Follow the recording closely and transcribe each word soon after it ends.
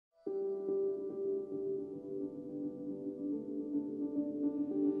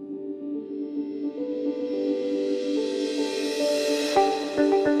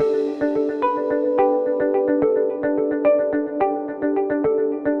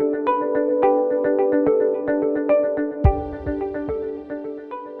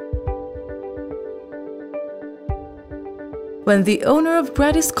when the owner of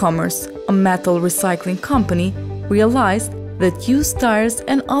Gratis Commerce, a metal recycling company, realized that used tires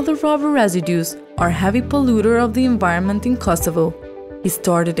and other rubber residues are heavy polluter of the environment in Kosovo. He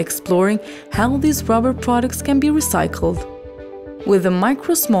started exploring how these rubber products can be recycled. With the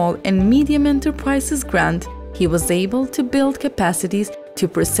Micro, Small and Medium Enterprises Grant, he was able to build capacities to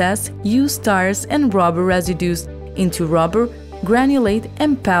process used tires and rubber residues into rubber, granulate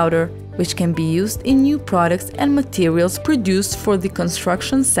and powder, which can be used in new products and materials produced for the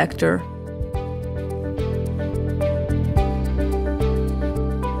construction sector.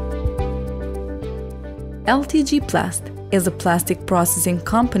 LTG Plast is a plastic processing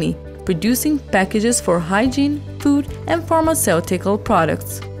company producing packages for hygiene, food and pharmaceutical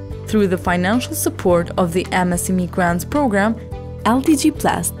products. Through the financial support of the MSME Grants Programme, LTG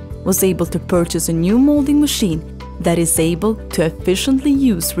Plast was able to purchase a new molding machine that is able to efficiently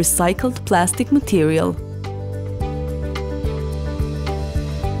use recycled plastic material.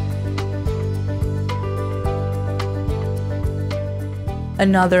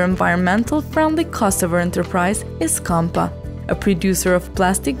 Another environmental-friendly Kosovo enterprise is Skampa, a producer of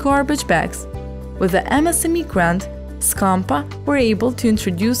plastic garbage bags. With the MSME grant, Skampa were able to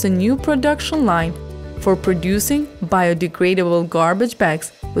introduce a new production line for producing biodegradable garbage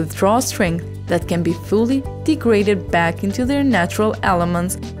bags with drawstring that can be fully degraded back into their natural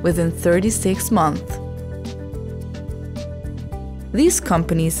elements within 36 months. These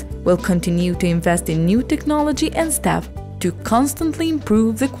companies will continue to invest in new technology and staff to constantly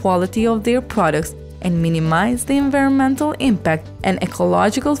improve the quality of their products and minimize the environmental impact and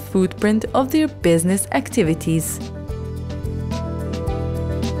ecological footprint of their business activities.